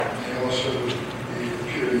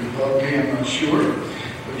above me, I'm not sure.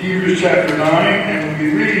 But Hebrews chapter 9, and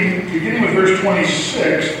we'll be reading beginning with verse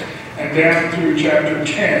 26 and down through chapter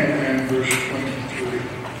 10 and verse 23.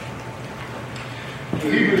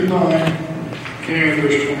 So Hebrews 9, beginning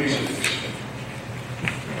with verse 26.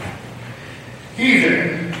 He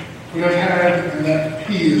then would have had, and that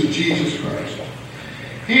he is Jesus Christ,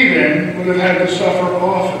 he then would have had to suffer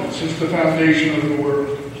often since the foundation of the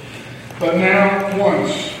world. But now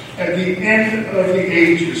once, at the end of the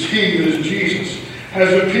ages, he, that is Jesus,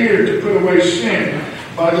 has appeared to put away sin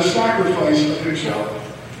by the sacrifice of himself.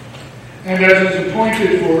 And as is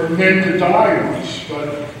appointed for men to die once,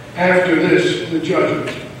 but after this the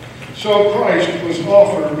judgment, so Christ was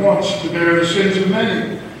offered once to bear the sins of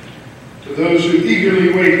many. To those who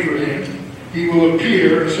eagerly wait for him, he will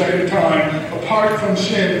appear a second time apart from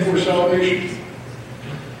sin for salvation.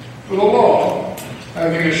 For the law,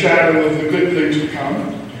 having a shadow of the good things to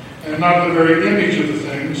come, and not the very image of the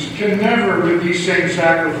things, can never, with these same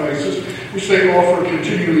sacrifices, which they offer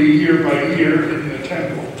continually year by year in the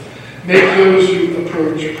temple, make those who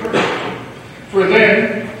approach perfect. For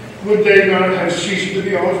then would they not have ceased to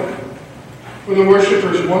be offered? For the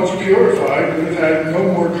worshippers, once purified, would have had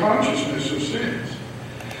no more consciousness of sins.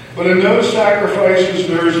 But in those sacrifices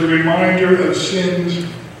there is a reminder of sins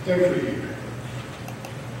every year.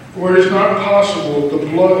 For it is not possible the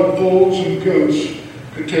blood of bulls and goats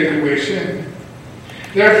could take away sin.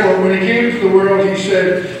 Therefore, when he came into the world, he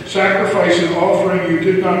said, "Sacrifice and offering you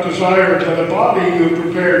did not desire, but a body you have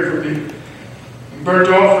prepared for me. And burnt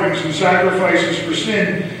offerings and sacrifices for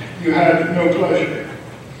sin you had no pleasure."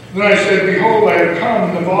 Then I said, "Behold, I have come,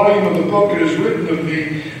 in the volume of the book it is written of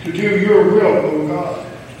me, to do your will, O God."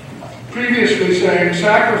 Previously saying,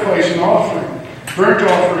 "Sacrifice and offering, burnt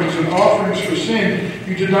offerings and offerings for sin,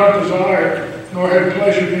 you did not desire, nor had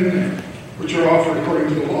pleasure in them, which are offered according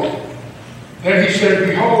to the law." Then he said,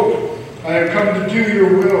 "Behold, I have come to do your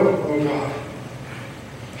will, O God."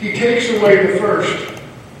 He takes away the first,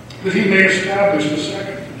 that he may establish the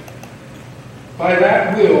second. By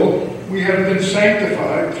that will, we have been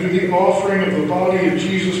sanctified through the offering of the body of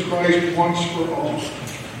Jesus Christ once for all.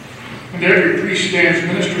 And every priest stands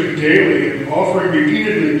ministering daily and offering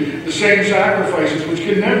repeatedly the same sacrifices which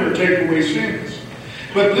can never take away sins.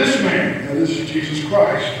 But this man, that is Jesus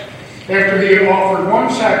Christ, after he had offered one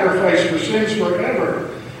sacrifice for sins forever,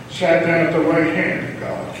 sat down at the right hand of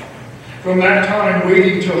God. From that time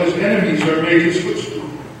waiting till his enemies are made his footstool.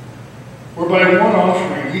 For by one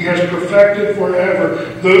offering he has perfected forever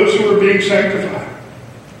those who are being sanctified.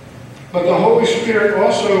 But the Holy Spirit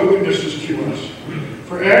also witnesses to us.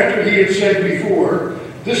 For after he had said before,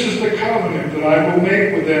 "This is the covenant that I will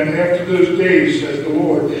make with them after those days, says the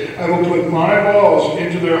Lord. I will put my laws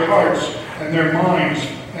into their hearts and their minds,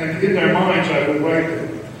 and in their minds I will write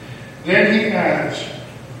them." Then he adds,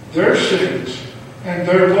 "Their sins and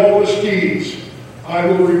their lawless deeds I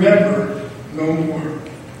will remember no more."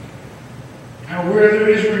 Now where there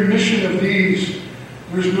is remission of these,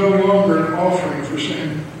 there is no longer an offering for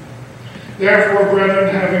sin. Therefore,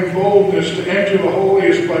 brethren, having boldness to enter the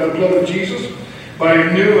holiest by the blood of Jesus, by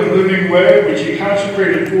a new and living way which he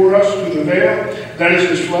consecrated for us through the veil, that is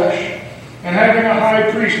his flesh, and having a high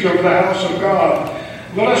priest over the house of God,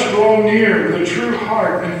 let us draw near with a true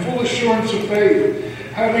heart and full assurance of faith,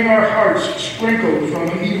 having our hearts sprinkled from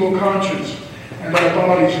an evil conscience and our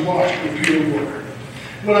bodies washed with pure water.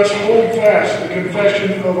 Let us hold fast the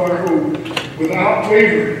confession of our hope without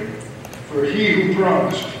wavering, for he who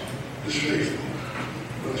promised is faithful.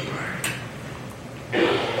 Let us pray.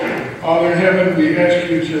 Father in heaven, we ask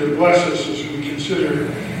you to bless us as we consider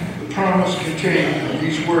the promise contained in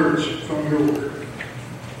these words from your word.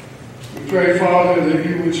 We pray, Father, that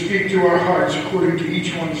you would speak to our hearts according to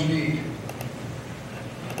each one's need.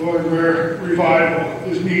 Lord, where revival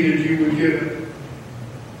is needed, you would give it.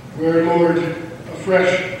 Where, Lord, a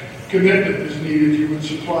fresh commitment is needed, you would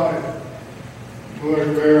supply it.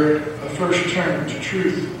 Lord, where a first turn to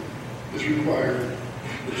truth is required,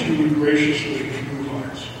 that you would graciously remove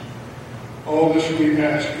hearts. All this we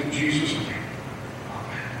ask in Jesus' name.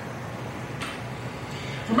 Amen.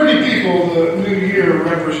 For many people, the new year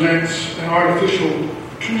represents an artificial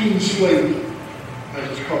clean slate, as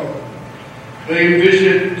it's called. They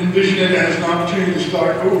envision it as an opportunity to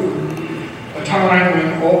start over. A time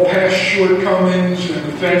when all past shortcomings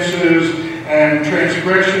and offenses and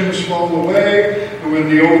transgressions fall away, and when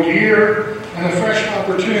the old year and a fresh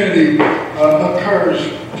opportunity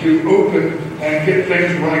occurs to open and get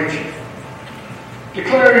things right.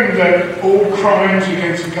 Declaring that old crimes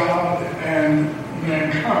against God and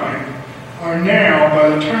mankind are now, by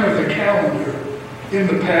the turn of the calendar, in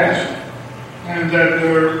the past, and that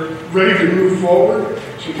they're ready to move forward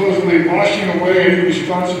supposedly washing away any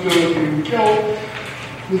responsibility and guilt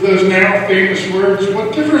with those now famous words,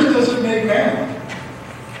 what difference does it make now?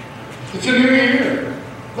 It's a new year.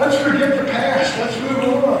 Let's forget the past. Let's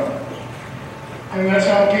move on. And that's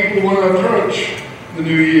how people want to approach the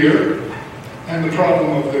new year and the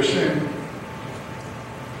problem of their sin.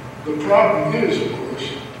 The problem is, of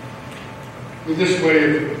course, with this way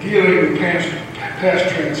of dealing with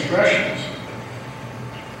past transgressions,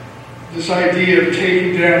 this idea of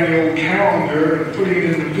taking down the old calendar and putting it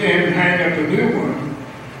in the bin and hanging up a new one,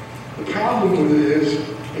 the problem with it is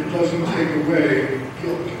it doesn't take away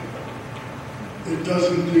guilt. It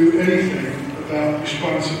doesn't do anything about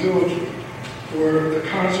responsibility or the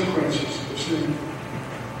consequences of sin.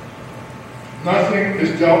 Nothing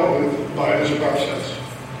is dealt with by this process.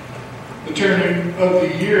 The turning of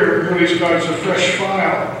the year merely starts a fresh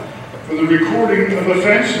file for the recording of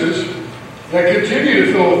offenses that continue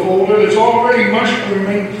to fill a folder that's already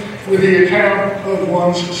mushrooming with the account of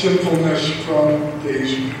one's sinfulness from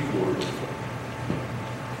days before.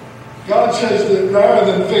 God says that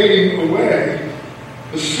rather than fading away,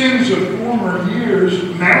 the sins of former years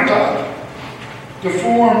mount up to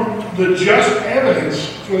form the just evidence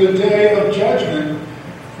for the day of judgment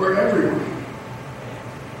for everyone.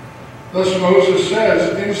 Thus Moses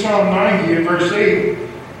says in Psalm 90 in verse 8,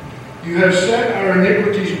 "You have set our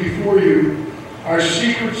iniquities before you, our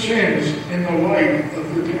secret sins in the light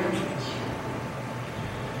of your countenance."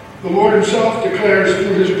 The Lord himself declares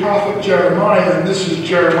through his prophet Jeremiah, and this is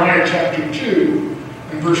Jeremiah chapter 2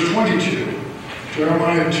 and verse 22.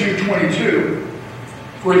 Jeremiah 2:22.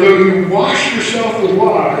 "For though you wash yourself with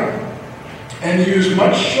lye and use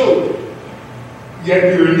much soap,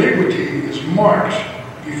 yet your iniquity is marked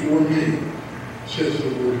before me, says the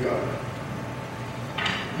Lord God."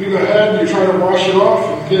 You go ahead and you try to wash it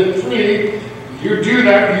off and get it free. You do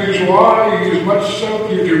that, you use lye, you use much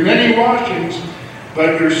soap, you do many washings,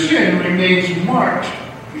 but your sin remains marked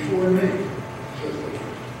before me, says the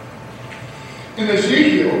Lord. In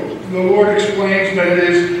Ezekiel, the Lord explains that it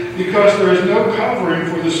is because there is no covering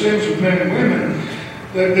for the sins of men and women,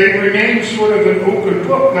 that they remain sort of an open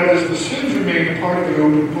book. That is, the sins remain a part of an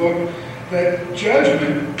open book, that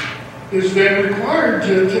judgment is then required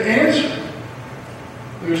to answer.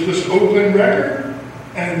 There's this open record,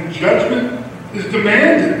 and judgment is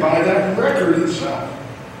demanded by that record itself.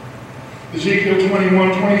 Ezekiel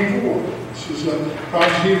 21:24. This is a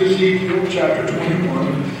prophecy of Ezekiel, chapter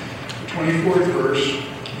 21, the 24th verse.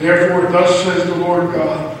 "Therefore, thus says the Lord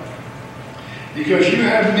God, because you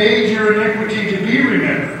have made your iniquity to be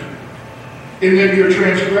remembered, in that your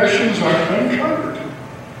transgressions are uncovered,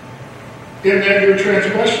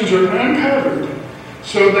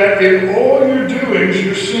 so that in all your doings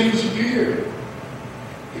your sins appear.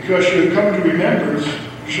 Because you have come to remembrance,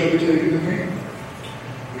 you shall be taken in hand."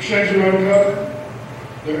 Your sins are uncovered.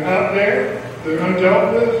 They're out there. They're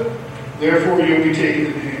undealt with. Therefore, you'll be taken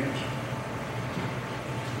in hand.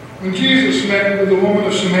 When Jesus met with the woman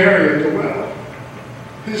of Samaria at the well,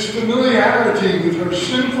 his familiarity with her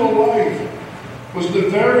sinful life was the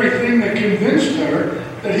very thing that convinced her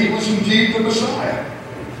that he was indeed the Messiah.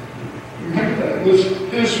 Remember that? It was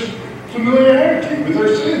his familiarity with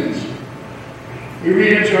her sins. We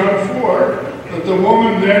read in John 4 that the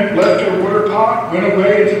woman then left her water pot, went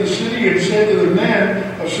away into the city, and said to the men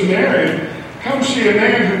of Samaria, "Come see a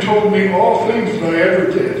man who told me all things that I ever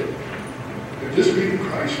did." Could this be the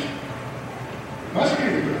Christ? Must be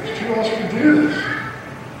the Christ. Who else could do this?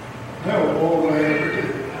 No, all that I ever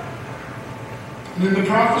did. And in the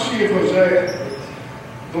prophecy of Hosea,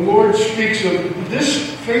 the Lord speaks of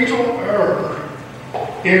this fatal error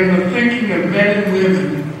in the thinking of men and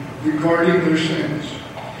women regarding their sins.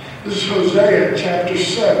 This is Hosea chapter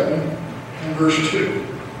 7 and verse 2.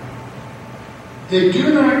 "They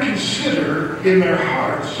do not consider in their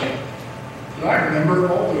hearts that I remember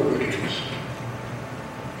all their wickedness."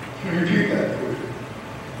 Let me repeat that for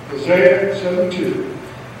you. Hosea 7:2.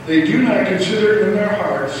 "They do not consider in their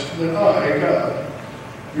hearts that I, God,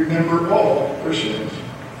 remember all their sins,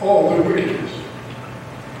 all their wickedness.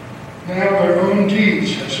 Now their own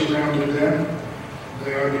deeds have surrounded them.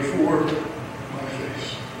 They are before my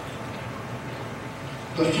face."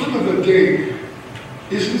 The flip of a date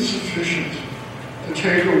isn't sufficient to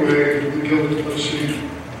take away the guilt of sin.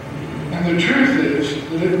 And the truth is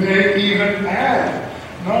that it may even add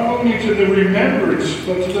not only to the remembrance,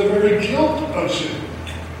 but to the very guilt of sin.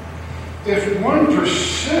 If one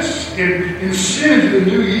persists in sin to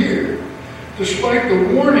the new year, despite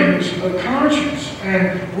the warnings of conscience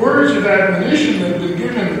and words of admonition that have been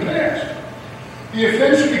given in the past, the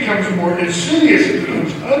offense becomes more insidious, it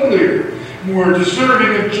becomes uglier, more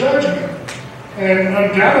deserving of judgment. And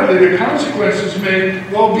undoubtedly, the consequences may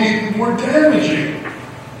well be more damaging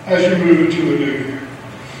as you move into a new year.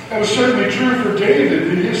 That was certainly true for David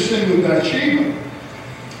in his sin with Bathsheba.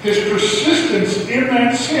 His persistence in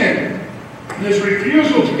that sin and his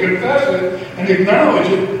refusal to confess it and acknowledge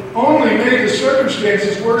it only made the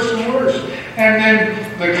circumstances worse and worse. And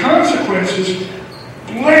then the consequences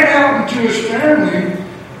bled out into his family,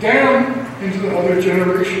 down into the other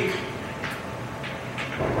generations.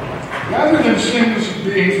 Rather than sins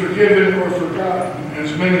being forgiven or forgotten,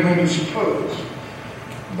 as men and women suppose,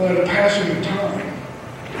 by the passing of time,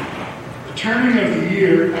 the turning of the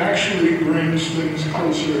year actually brings things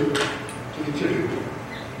closer to the tipping point.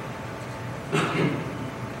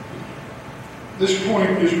 This point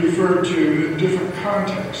is referred to in different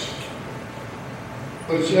contexts,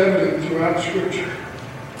 but it's evident throughout Scripture.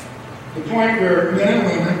 The point where men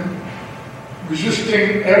and women,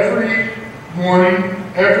 resisting every warning,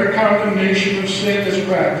 every condemnation of sin as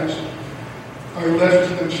practiced, are left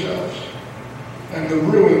to themselves, and the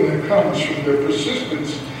ruin that comes from their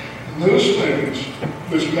persistence in those things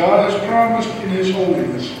which God has promised in His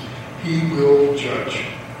holiness, He will judge.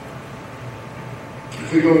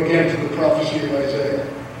 If we go again to the prophecy of Isaiah,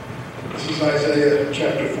 this is Isaiah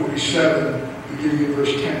chapter 47, beginning in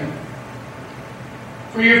verse 10.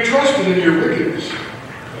 For you have trusted in your wickedness.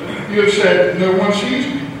 You have said, no one sees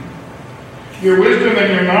me. Your wisdom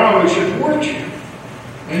and your knowledge have warped you.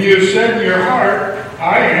 And you have said in your heart,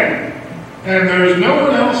 I am, and there is no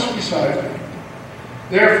one else beside me.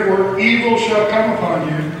 Therefore, evil shall come upon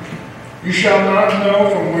you. You shall not know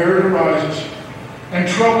from where it arises. And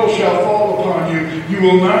trouble shall fall upon you. You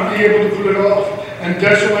will not be able to put it off. And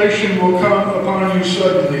desolation will come upon you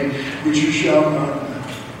suddenly, which you shall not know.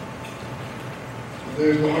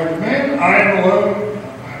 There's the heart of man. I am alone.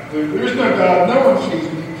 There's no God. No one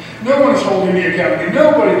sees me. No one's holding me accountable.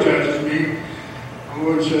 Nobody judges me. The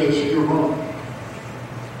Lord says, you're wrong.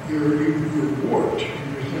 You're warped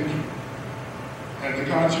in your thinking. And the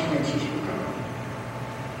consequences will come.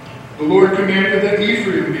 The Lord commanded that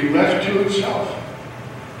Ephraim be left to itself,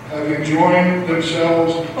 having joined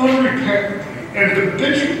themselves unrepentantly and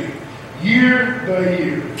habitually, year by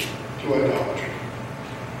year, to idolatry.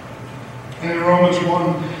 And in Romans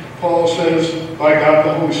 1, Paul says, by God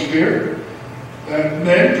the Holy Spirit, that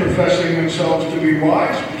men professing themselves to be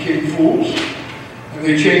wise became fools, and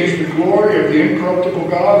they changed the glory of the incorruptible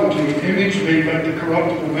God into an image made like the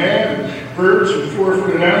corruptible man, and birds and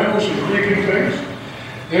four-footed animals and creeping things.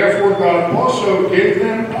 Therefore God also gave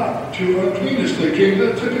them up to uncleanness. They came to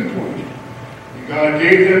the tipping point. And God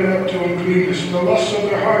gave them up to uncleanness in the lusts of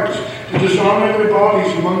their hearts, to dishonor their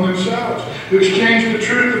bodies among themselves, to exchange the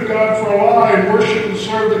truth of God for a lie, and worship and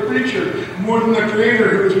serve the creature more than the Creator,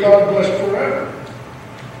 who is God blessed forever.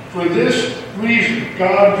 For this reason,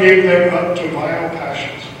 God gave them up to vile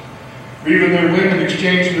passions. For even their women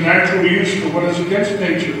exchanged the natural use for what is against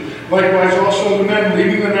nature. Likewise also the men,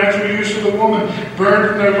 leaving the natural use of the woman,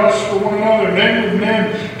 burned in their lust for one another, men with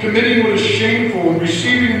men, committing what is shameful, and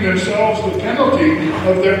receiving in themselves the penalty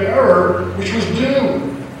of their error, which was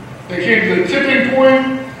due. They came to the tipping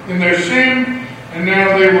point in their sin, and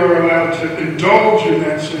now they were allowed to indulge in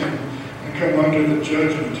that sin and come under the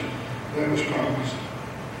judgment that was promised.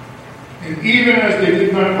 And even as they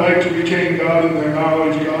did not like to retain God in their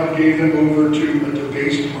knowledge, God gave them over to a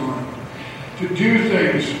debased mind, to do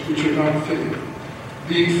things which are not fitting,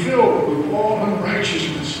 being filled with all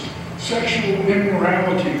unrighteousness, sexual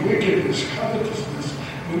immorality, wickedness, covetousness,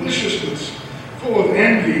 maliciousness, full of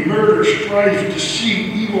envy, murder, strife,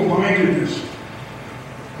 deceit, evil-mindedness.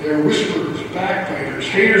 They are whisperers, backbiters,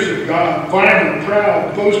 haters of God, violent,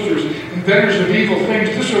 proud, boasters, inventors of evil things,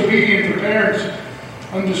 disobedient to parents,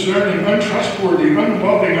 undiscerning, untrustworthy,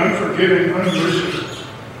 unloving, unforgiving, unmerciful,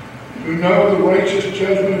 who know the righteous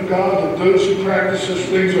judgment of God, that those who practice such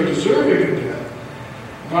things are deserving of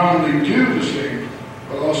death, not only do the same,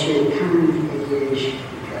 but also approve of those who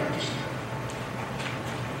practice them.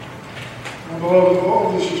 Now, beloved, all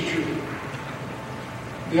of this is true.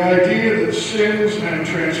 The idea that sins and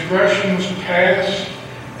transgressions pass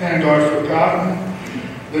and are forgotten,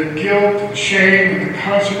 that guilt, shame, and the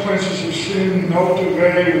consequences of sin melt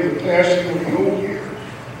away with the passing of the old year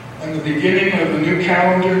and the beginning of the new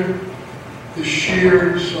calendar, is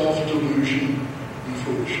sheer self-delusion and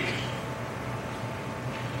foolishness.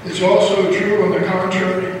 It's also true, on the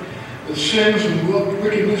contrary, that sins and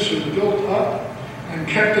wickedness are built up and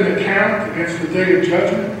kept in account against the day of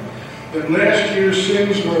judgment, that last year's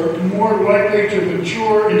sins are more likely to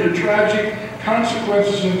mature into tragic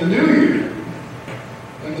consequences in the new year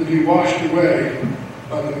than to be washed away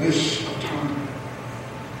by the mists of time.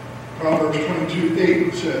 Proverbs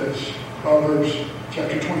 22:8 says, Proverbs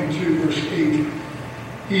chapter 22, verse 8.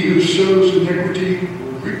 He who sows iniquity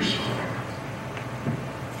will reap sorrow,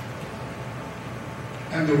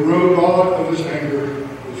 and the rod of his anger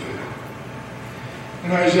will fail.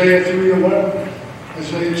 In Isaiah 3:11,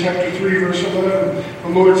 Isaiah chapter 3, verse 11, the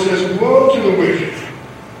Lord says, Woe to the wicked!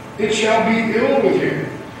 It shall be ill with him,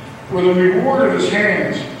 for the reward of his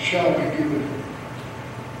hands shall be given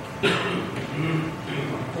him.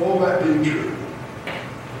 All that being true.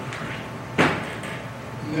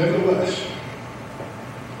 Nevertheless,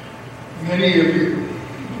 many of you,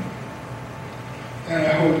 and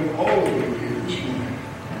I hope all of you here this morning,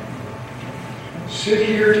 sit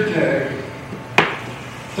here today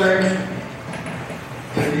thankful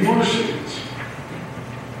that your sins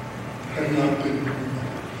have not been remembered.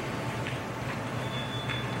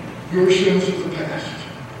 Your sins of the past,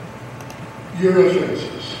 your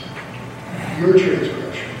offenses, your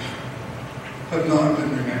transgressions have not been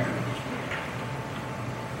remembered.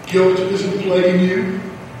 Guilt isn't plaguing you,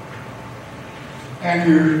 and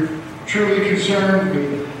you're truly concerned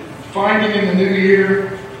with finding in the new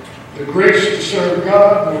year the grace to serve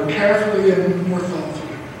God more carefully and more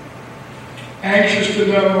thoughtfully. Anxious to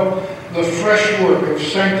know the fresh work of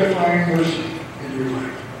sanctifying mercy in your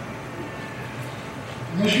life.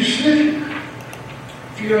 And as you sit here,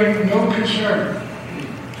 feeling no concern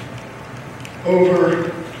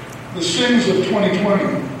over the sins of 2020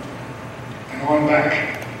 and on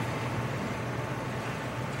back,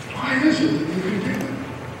 why is it that you can do it?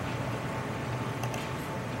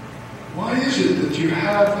 Why is it that you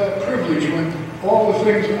have that privilege when all the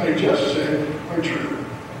things I just said are true?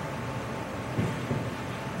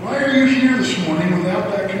 Why are you here this morning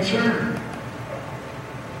without that concern?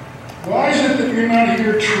 Why is it that you're not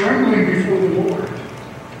here trembling before the Lord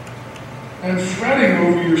and fretting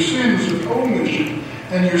over your sins of omission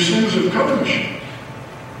and your sins of commission?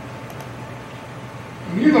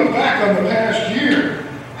 When you look back on the past year,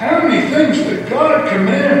 how many things that God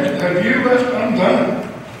commanded have you left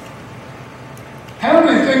undone? How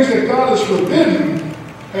many things that God has forbidden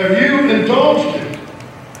have you indulged in?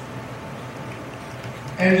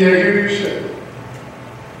 And yet here you sit,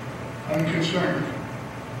 unconcerned.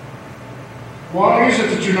 Why is it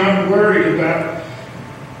that you're not worried about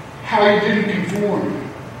how you didn't conform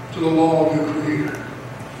to the law of your Creator?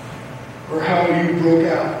 Or how you broke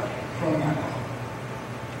out from that law?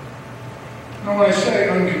 Now when I say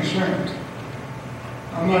unconcerned,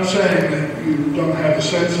 I'm not saying that you don't have a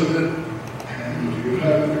sense of it, and you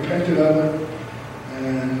haven't repented of it,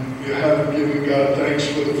 and you haven't given God thanks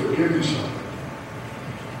for the forgiveness of it.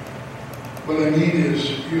 What I mean is,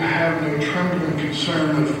 you have no trembling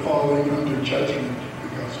concern of falling under judgment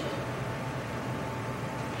because of it.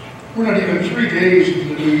 We're not even 3 days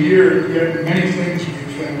into the new year, and yet many things being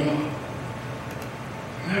fanned off.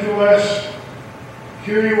 Nevertheless,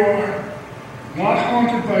 here you are, not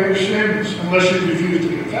haunted by your sins unless you refuse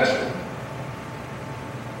to confess them.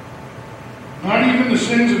 Not even the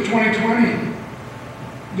sins of 2020,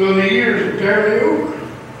 though the year is barely over.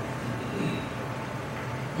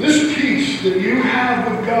 This peace that you have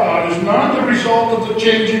with God is not the result of the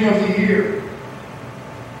changing of the year.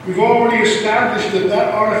 We've already established that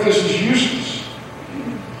that artifice is useless.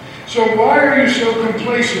 So why are you so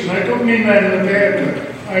complacent? I don't mean that in a bad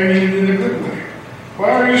way. I mean it in a good way. Why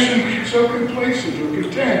are you so complacent or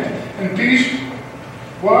content and peaceful?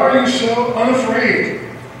 Why are you so unafraid?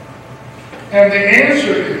 And the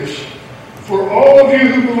answer is, for all of you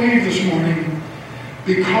who believe this morning,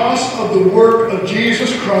 because of the work of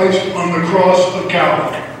Jesus Christ on the cross of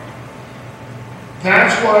Calvary.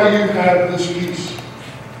 That's why you have this peace.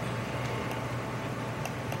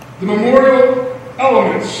 The memorial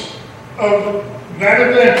elements of that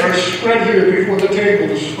event are spread here before the table,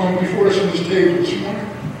 before us on this table this morning.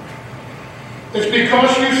 It's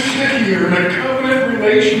because you sit here in a covenant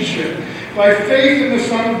relationship by faith in the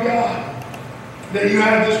Son of God that you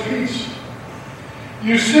have this peace.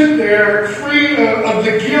 You sit there free of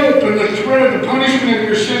the guilt and the threat of the punishment of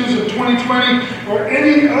your sins of 2020 or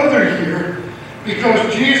any other year,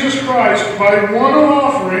 because Jesus Christ, by one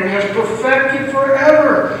offering, has perfected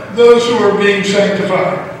forever those who are being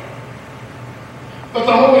sanctified. But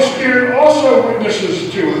the Holy Spirit also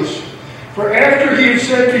witnesses to us. For after he had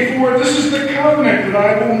said before, this is the covenant that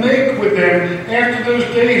I will make with them after those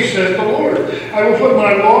days, says the Lord. I will put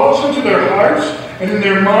my laws into their hearts, and in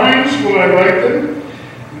their minds will I write them.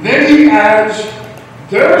 Then he adds,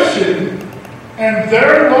 their sin and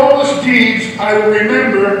their lawless deeds I will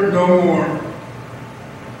remember no more.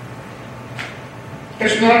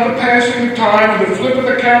 It's not the passing of time or the flip of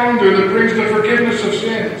the calendar that brings the forgiveness of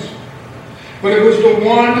sins. But it was the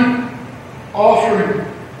one offering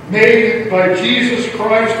made by Jesus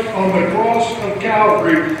Christ on the cross of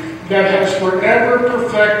Calvary that has forever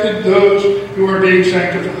perfected those who are being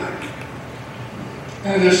sanctified.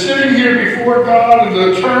 And it is sitting here before God in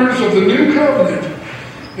the terms of the new covenant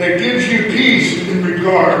that gives you peace in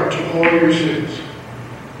regard to all your sins.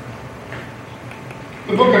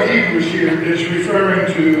 The book of Hebrews here is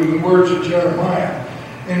referring to the words of Jeremiah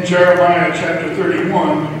in Jeremiah chapter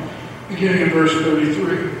 31, beginning in verse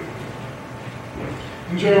 33.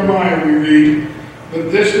 In Jeremiah we read,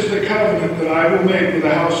 "But this is the covenant that I will make with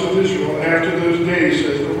the house of Israel after those days,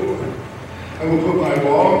 says the Lord. I will put my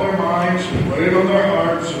law in their minds and write it on their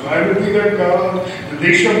hearts, and I will be their God, and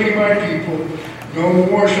they shall be my people. No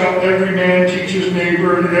more shall every man teach his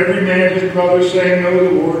neighbor, and every man his brother, saying, Know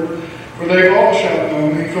the Lord. For they all shall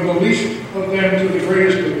know me, from the least of them to the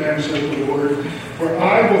greatest of them, says the Lord. For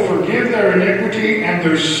I will forgive their iniquity, and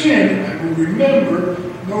their sin I will remember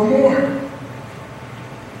no more."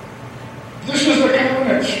 This is the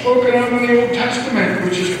covenant spoken of in the Old Testament,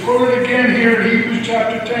 which is quoted again here in Hebrews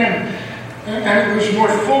chapter 10. And it was more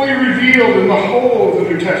fully revealed in the whole of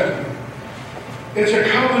the New Testament. It's a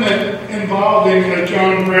covenant involving, as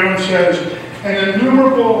John Brown says, an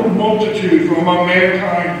innumerable multitude from among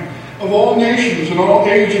mankind of all nations and all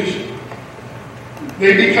ages.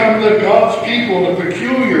 They become the God's people in a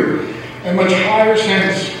peculiar and much higher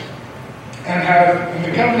sense, and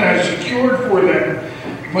the covenant has secured for them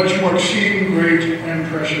much more exceeding great and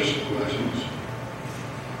precious blessings.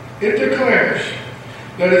 It declares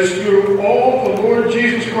that it's through all the Lord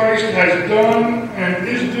Jesus Christ has done and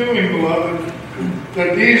is doing, beloved,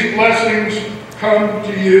 that these blessings come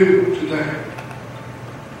to you today.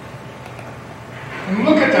 And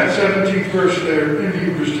look at that 17th verse there in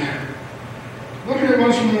Hebrews 10. Look at it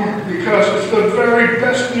once more, because it's the very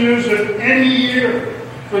best news of any year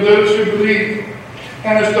for those who believe.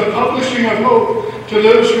 And it's the publishing of hope to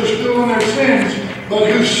those who are still in their sins, but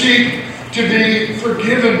who seek to be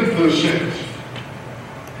forgiven those sins.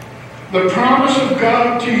 The promise of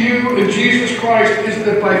God to you in Jesus Christ is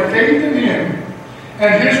that by faith in Him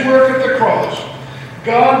and His work at the cross,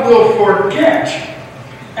 God will forget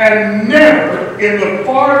and never, in the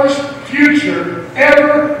farthest future,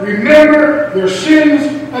 ever remember your sins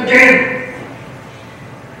again.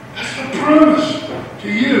 That's the promise to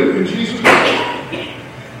you in Jesus Christ.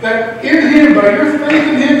 That in Him, by your faith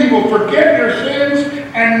in Him, He will forget your sins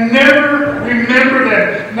and never remember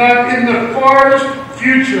them. Not in the farthest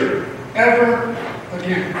future, ever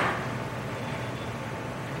again.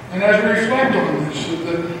 And as we reflect on this at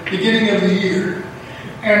the beginning of the year,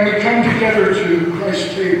 and we come together to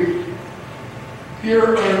Christ's table, here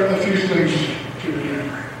are a few things to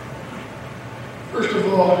remember. First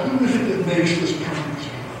of all, who is it that makes this promise?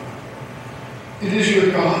 It is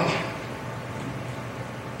your God.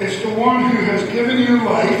 It's the one who has given you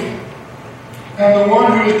life, and the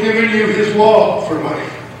one who has given you His law for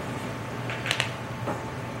life.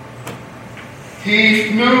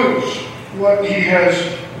 He knows what He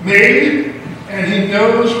has made, and He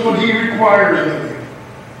knows what He requires of you.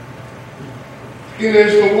 It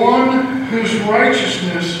is the one whose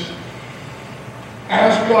righteousness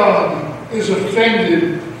as God is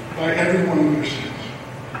offended by every one of your sins.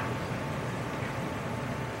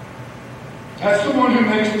 That's the one who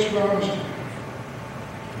makes this promise to you.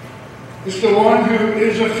 It's the one who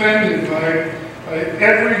is offended by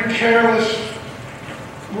every careless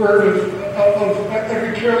word of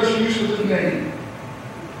every careless use of His name.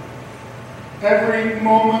 Every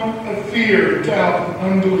moment of fear, doubt,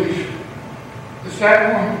 and unbelief. It's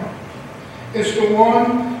that one. It's the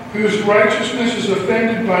one whose righteousness is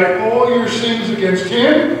offended by all your sins against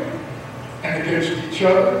Him and against each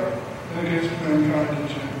other and against mankind in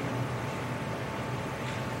general.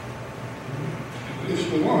 It's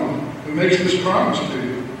the one who makes this promise to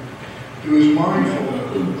you, who is mindful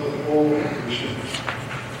of all your sins.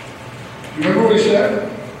 Do you remember what He said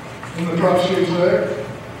in the prophecy of Isaiah?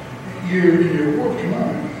 You're in your warped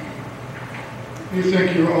mind. You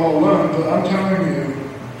think you're all alone, but I'm telling you,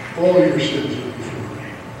 all your sins are before me.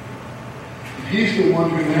 And He's the one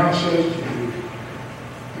who now says to you,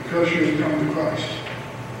 because you have come to Christ,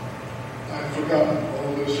 I've forgotten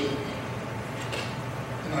all those sins.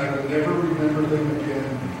 And I will never remember them again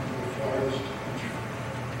in the farthest future.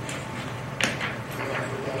 I've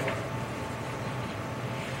forgotten.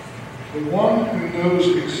 The one who knows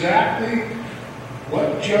exactly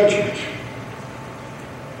what judgment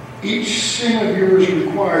each sin of yours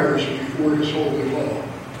requires before His holy law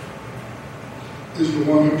is the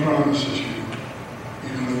one who promises you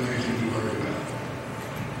don't have anything to worry about.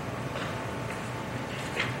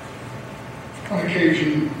 On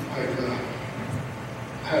occasion, I've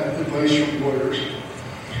had advice from lawyers,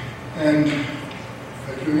 And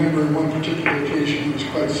I can remember on one particular occasion, it was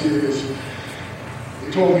quite serious.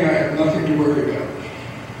 They told me I had nothing to worry about.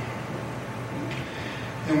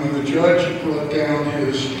 And when the judge brought down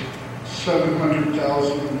his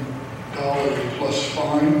 $700,000 plus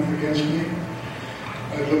fine against me,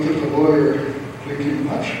 I looked at the lawyer thinking,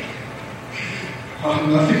 much? I have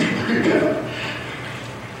nothing to worry about.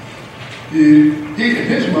 He, in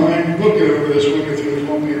his mind, we'll get over this, we'll get through this,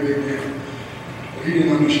 won't be a big deal. But he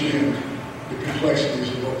didn't understand the complexities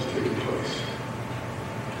of what was taking place.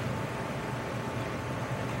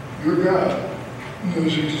 Your God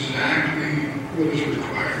knows exactly what is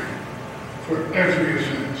required for every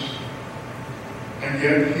offense. And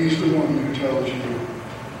yet, He's the one who tells you,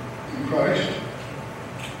 in Christ,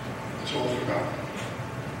 it's all forgotten.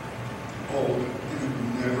 All of it, and it will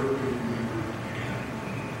never be remembered again.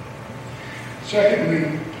 Secondly,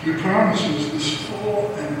 He promises this full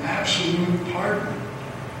and absolute pardon.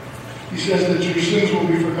 He says that your sins will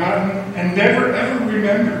be forgotten and never ever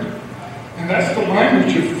remembered. And that's the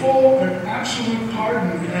language of full and absolute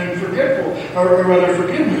pardon and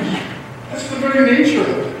forgiveness. That's the very nature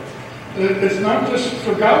of it. It's not just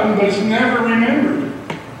forgotten, but it's never remembered.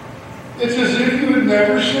 It's as if you had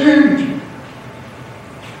never sinned.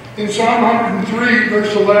 In Psalm 103,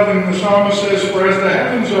 verse 11, the psalmist says, "For as the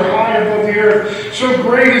heavens are high above the earth, so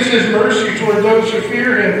great is His mercy toward those who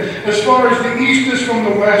fear Him. As far as the east is from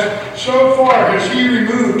the west, so far has He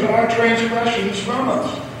removed our transgressions from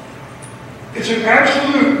us." It's an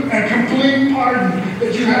absolute and complete pardon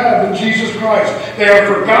that you have in Jesus Christ. They are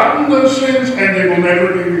forgotten, those sins, and they will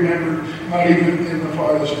never be remembered, not even in the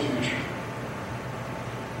farthest future.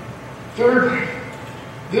 Thirdly,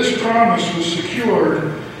 this promise was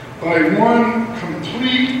secured by one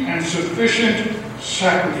complete and sufficient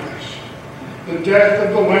sacrifice, the death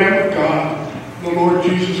of the Lamb of God, the Lord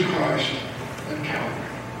Jesus Christ, at Calvary.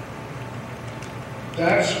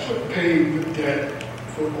 That's what paid the debt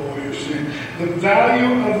for all your sin. The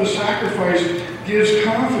value of the sacrifice gives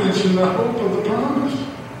confidence in the hope of the promise.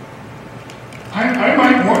 I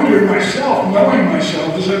might wonder myself, knowing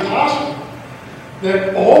myself, is it possible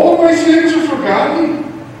that all of my sins are forgotten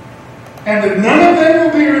and that none of them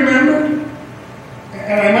will be remembered?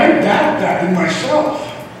 And I might doubt that in myself.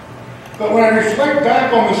 But when I reflect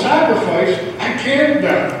back on the sacrifice, I can't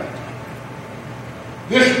doubt it.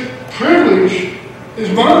 This privilege is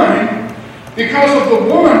mine because of the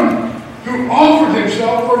one who offered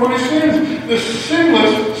Himself for my sins, the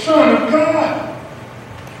sinless Son of God,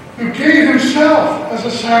 who gave Himself as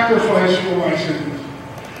a sacrifice for my sins.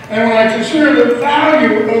 And when I consider the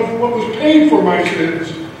value of what was paid for my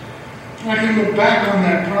sins, I can look back on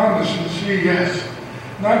that promise and see, yes,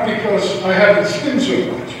 not because I haven't sinned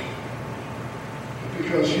so much, but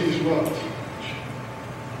because He's loved so much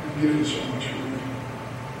and given so much for me.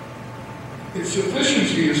 Its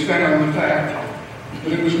sufficiency is found in the fact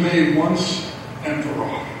that it was made once and for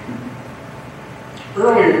all.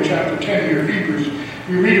 Earlier in chapter 10 here of Hebrews,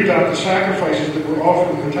 we read about the sacrifices that were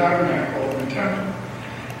offered in the tabernacle and the temple.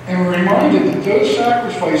 And we're reminded that those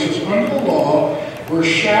sacrifices under the law were a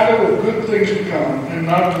shadow of good things to come and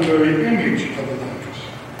not the very image of the things.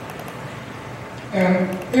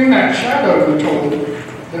 And in that shadow, we're told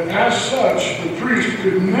that as such, the priest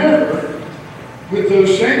could never, with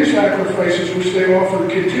those same sacrifices which they offered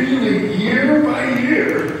continually year by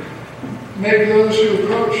year, make those who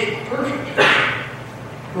approach perfect.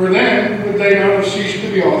 For then would they not have ceased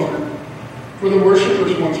to be offered, for the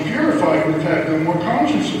worshippers, once purified, would have had no more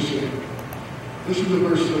conscience of sin. Listen to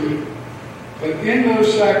verse 30. But in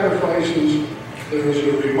those sacrifices there is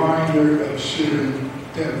a reminder of sin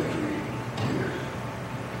every year.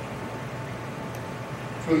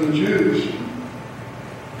 For the Jews,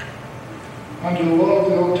 under the law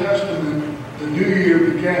of the Old Testament, the new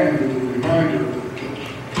year began with a reminder of their guilt.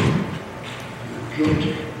 You're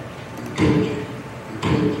guilty. You're guilty. You're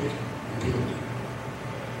guilty. You're guilty.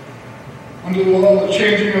 Under the law of the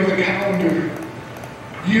changing of the calendar,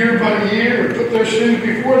 year by year, put their sins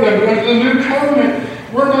before them. But under the new covenant,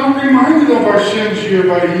 we're not reminded of our sins year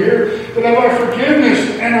by year, but of our forgiveness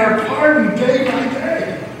and our pardon day by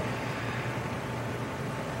day.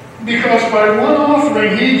 Because by one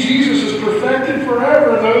offering, He, Jesus, has perfected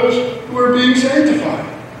forever those who are being sanctified.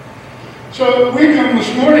 So we come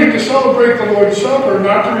this morning to celebrate the Lord's Supper,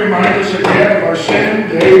 not to remind us again of our sin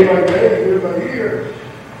day by day, year by year,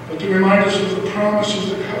 but to remind us of the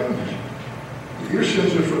promises of the covenant. That your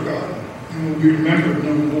sins are forgotten and will be remembered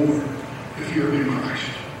no more if you're in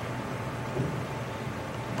Christ.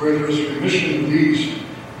 Where there is remission of these,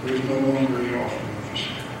 there is no longer any offering of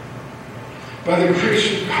sin. By the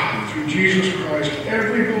grace of God, through Jesus Christ,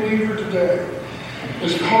 every believer today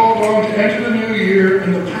is called on to enter the new year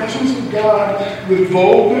in the presence of God with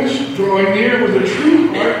boldness, drawing near with a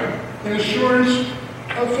true heart and assurance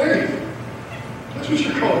of faith. That's what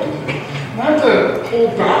you're called to do. Not to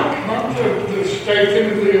hold back, not to stay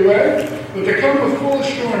timidly away, but to come with full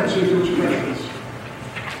assurance into His presence.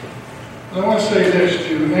 And I want to say this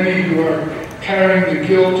to any who are carrying the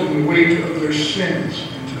guilt and the weight of their sins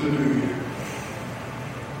into the new year.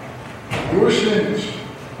 Your sins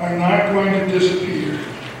are not going to disappear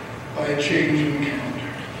by a change in the calendar.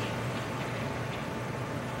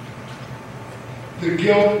 The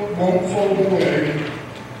guilt won't fall away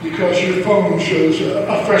because your phone shows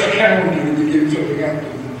a fresh calendar to begin filling out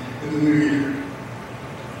in the new year.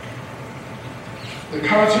 The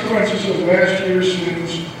consequences of last year's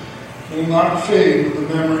sins will not fade with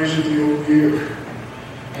the memories of the old year.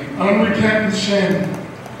 An unrepentant sin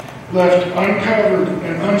left uncovered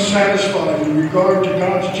and unsatisfied in regard to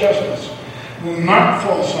God's justice will not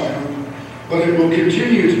fall silent, but it will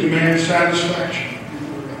continue to demand satisfaction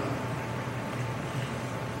before God.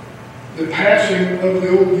 The passing of the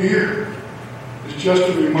old year is just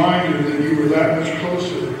a reminder that you were that much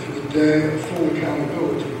closer to the day of full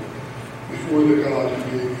accountability before the God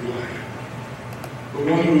who gave you life. The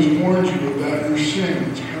one who has warned you about your sin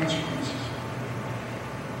and its consequences.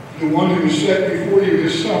 The one who has set before you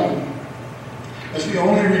His Son as the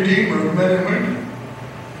only Redeemer of men and women.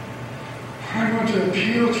 I want to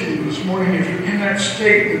appeal to you this morning, if you're in that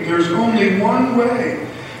state, that there's only one way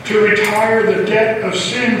to retire the debt of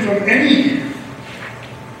sin from any year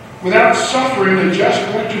without suffering the just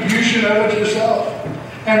retribution of it yourself.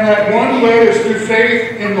 And that one way is through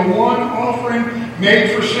faith in the one offering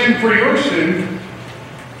made for sin, for your sin,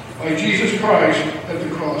 by Jesus Christ at the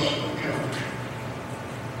cross of Calvary.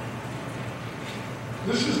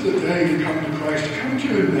 This is the day to come to Christ. Come to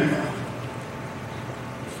Him now.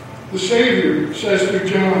 The Savior says through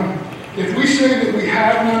John, if we say that we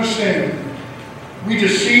have no sin, we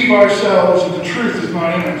deceive ourselves and the truth is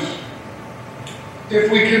not in us.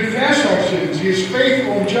 If we confess our sins, He is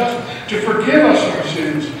faithful and just to forgive us our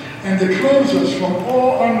sins and to cleanse us from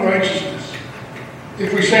all unrighteousness.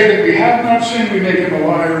 If we say that we have not sinned, we make Him a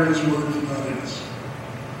liar and His word is not in us.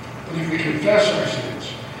 But if we confess our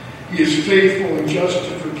sins, He is faithful and just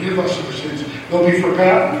to forgive us our sins. They'll be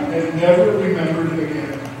forgotten and never remembered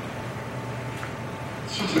again.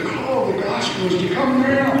 So the call of the gospel is to come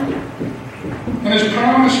now. And His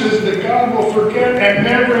promise is that God will forget and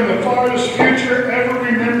never in the farthest future ever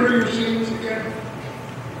remember your sins again.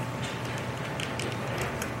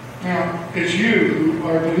 Now, it's you who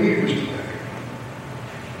are believers today,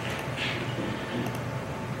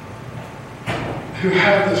 who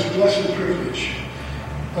have this blessed privilege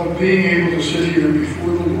of being able to sit here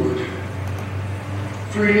before the Lord,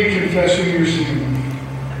 freely confessing your sin,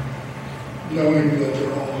 knowing that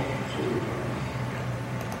they're all fully pardoned.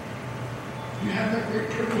 You have that great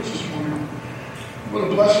privilege this morning. What a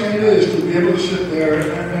blessing it is to be able to sit there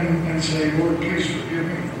and say, Lord, please forgive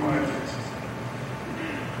me for my offenses.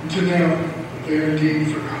 And to know that they are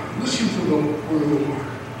indeed forgotten. Listen to the word of the Lord.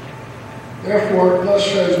 Therefore, thus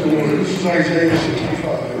says the Lord. This is Isaiah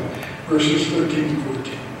 65, verses 13 to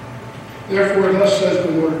 14. Therefore, thus says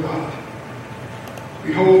the Lord God,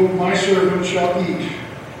 behold, my servant shall eat,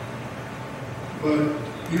 but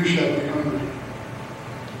you shall be hungry.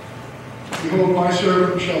 Behold, my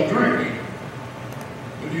servant shall drink,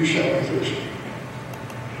 but you shall be thirsty.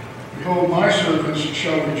 Behold, my servants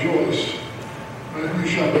shall rejoice, but you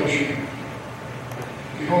shall be ashamed.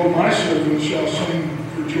 Behold, my servants shall sing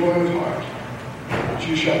for joy of heart, but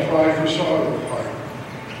you shall cry for sorrow of heart,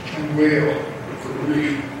 and wail for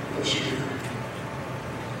grief of spirit.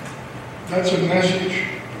 That's a message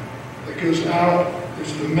that goes out.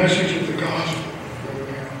 It's the message of the gospel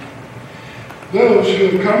going out. Those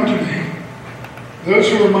who have come to me, those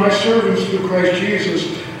who are my servants through Christ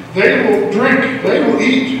Jesus, they will drink, they will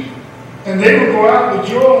eat, and they will go out with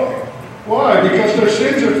joy. Why? Because their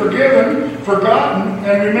sins are forgiven, forgotten,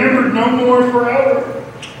 and remembered no more forever.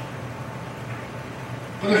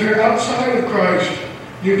 But if you're outside of Christ,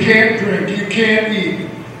 you can't drink, you can't eat,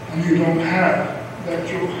 and you don't have that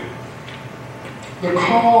joy. The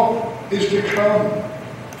call is to come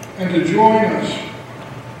and to join us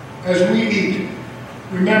as we eat,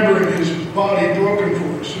 remembering His body broken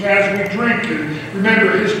for us, and as we drink and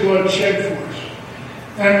remember His blood shed for us.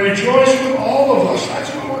 And rejoice with all of us.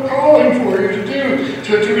 That's what we're calling for you to do,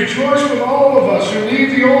 to rejoice with all of us who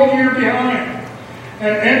leave the old year behind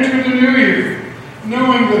and enter the new year,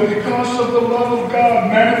 knowing that because of the love of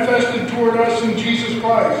God manifested toward us in Jesus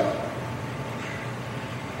Christ,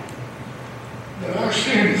 that our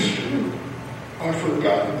sins are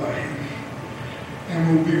forgotten by Him.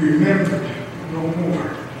 and will be remembered no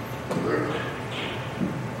more forever.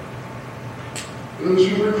 Those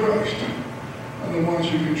who are Christ are the ones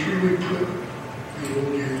who can truly put the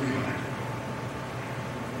old year behind.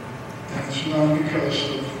 And it's not because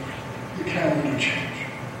of the calendar change.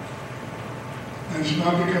 And it's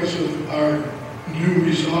not because of our new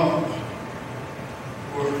resolve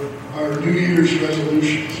or our New Year's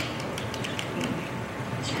resolutions.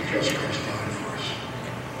 It's because Christ died for us.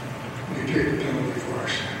 And He paid the penalty for our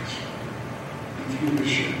sins. And through His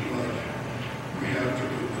shed blood, we have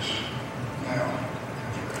forgiveness now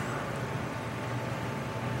and forever.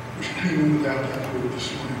 There's even without that hope this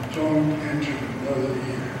morning. Don't enter another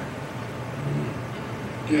year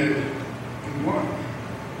dead in one.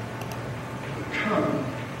 But come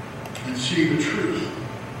and see the truth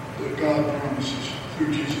that God promises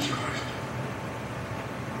through Jesus Christ.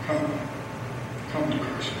 Come to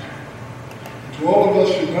Christ now. To all of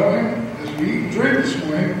us who know Him, as we eat and drink this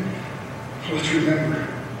morning, let's remember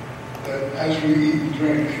that as we eat and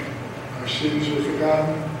drink, our sins are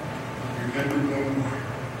forgotten and remembered no more,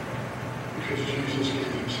 because Jesus gave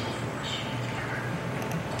Himself for us.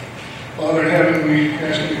 Father in heaven, we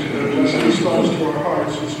ask You to bless these thoughts to our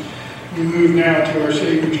hearts as we move now to our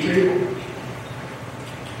Savior's table.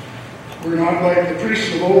 We're not like the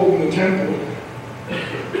priests of old in the temple,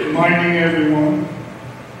 reminding everyone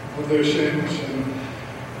of their sins and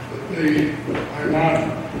that they are not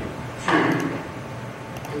free.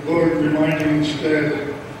 The Lord reminding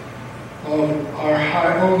instead of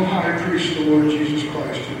our own high priest, the Lord Jesus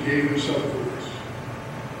Christ, who gave Himself for us.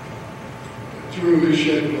 That through His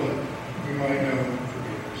shed blood, we might know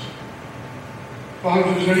forgiveness. Father,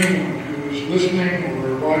 if there's anyone who is listening or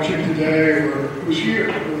watching today or who's here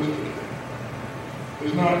with us today,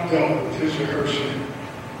 has not dealt with his or her sin,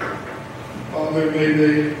 Father, may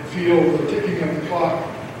they feel the ticking of the clock.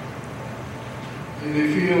 May they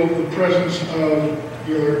feel the presence of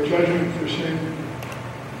Your judgment for sin.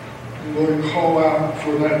 And Lord, call out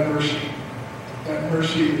for that mercy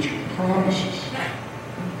which promises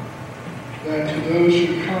that to those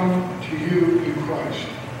who come to You in Christ,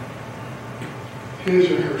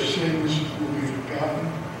 his or her sins will be forgotten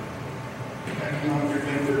and not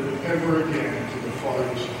remembered ever again to the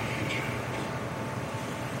farthest future.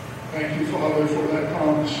 Thank You, Father, for that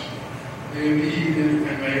promise. May it be heeded,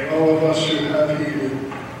 and may all of us who have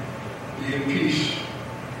heeded be in peace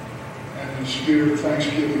and in the spirit of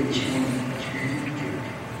thanksgiving this morning as we eat and drink.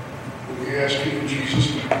 For we ask You in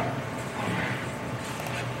Jesus' name.